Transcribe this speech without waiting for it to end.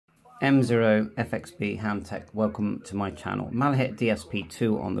M0FXB Hamtech, welcome to my channel. MALAHIT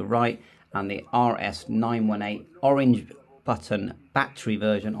DSP2 on the right and the RS-918 orange button battery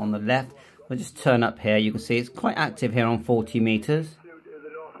version on the left. We'll just turn up here, you can see it's quite active here on 40 meters.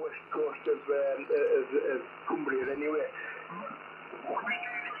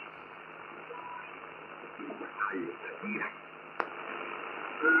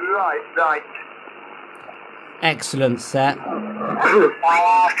 Right. Excellent set.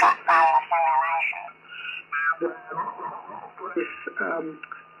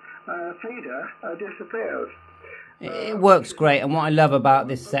 Fader disappears. It works great, and what I love about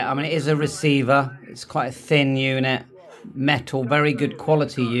this set, I mean, it is a receiver. It's quite a thin unit, metal, very good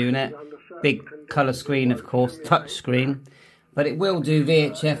quality unit. Big colour screen, of course, touch screen. But it will do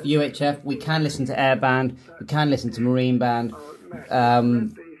VHF, UHF. We can listen to airband. We can listen to marine band.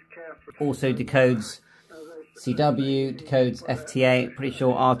 Also decodes CW, decodes FTA, pretty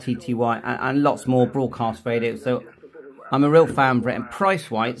sure RTTY, and lots more broadcast radio. So I'm a real fan for it. And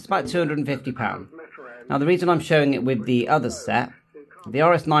price-wise, it's about £250. Now, the reason I'm showing it with the other set, the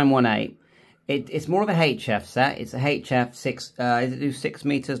RS-918, it's more of a HF set. It's a HF 6, does it do 6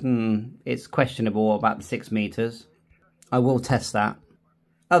 meters? It's questionable about the 6 meters. I will test that.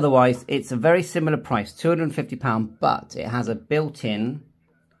 Otherwise, it's a very similar price, £250, but it has a built-in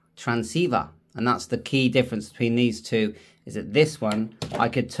transceiver. And that's the key difference between these two, is that this one, I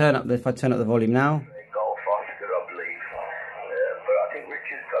could turn up, if I turn up the volume now.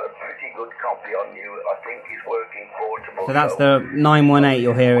 So that's the 918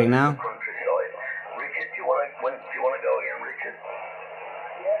 you're hearing now.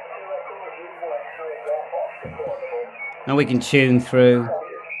 Now we can tune through.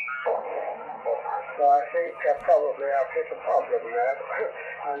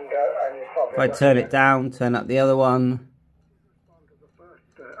 If I turn it down, turn up the other one.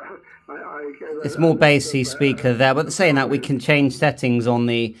 It's more bassy speaker there, but saying that, we can change settings on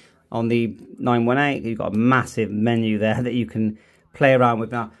the 918. You've got a massive menu there that you can play around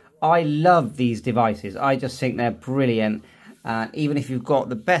with. Now, I love these devices. I just think they're brilliant. Even if you've got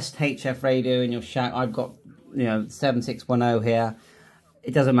the best HF radio in your shack, I've got 7610 here.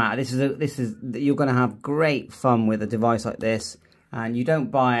 It doesn't matter. You're going to have great fun with a device like this. And you don't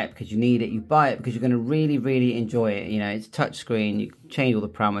buy it because you need it. You buy it because you're going to really, really enjoy it. It's touchscreen. You can change all the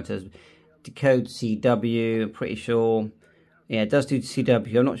parameters. Decode CW, I'm pretty sure. Yeah, it does do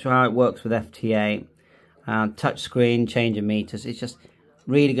CW. I'm not sure how it works with FTA. Touchscreen, change of meters. It's just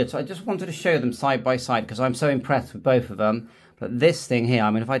really good. So I just wanted to show them side by side because I'm so impressed with both of them. But this thing here,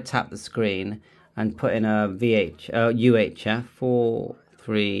 I mean, if I tap the screen and put in a UHF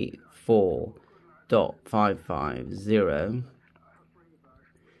 434.550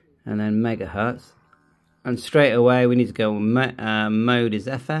 and then megahertz, and straight away we need to go mode is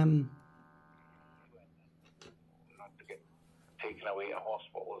FM.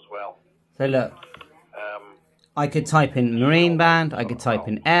 So look, I could type in marine band, I could type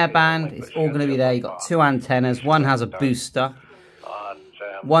in air band, it's all going to be there. You've got two antennas, one has a booster,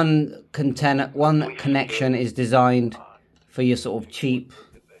 one connection is designed for your sort of cheap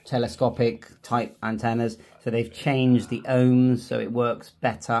telescopic type antennas. So they've changed the ohms so it works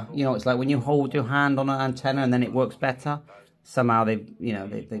better. It's like when you hold your hand on an antenna and then it works better. Somehow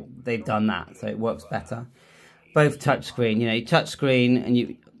they've done that, so it works better. Both touchscreen. You touchscreen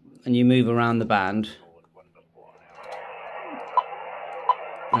and you move around the band,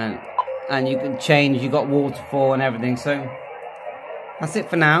 and you can change. You got waterfall and everything. So that's it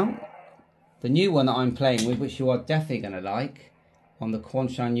for now. The new one that I'm playing with, which you are definitely going to like, on the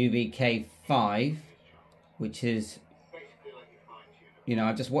Quanshan UVK5, which is,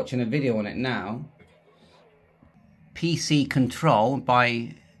 I'm just watching a video on it now. PC Control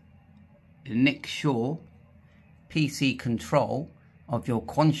by Nick Shaw. PC Control of your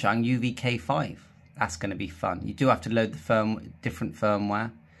Quanshan UVK5. That's going to be fun. You do have to load the different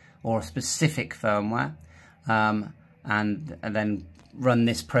firmware or a specific firmware, and then run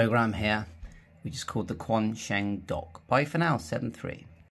this program here, which is called the Quanshan dock. Bye for now, 7.3.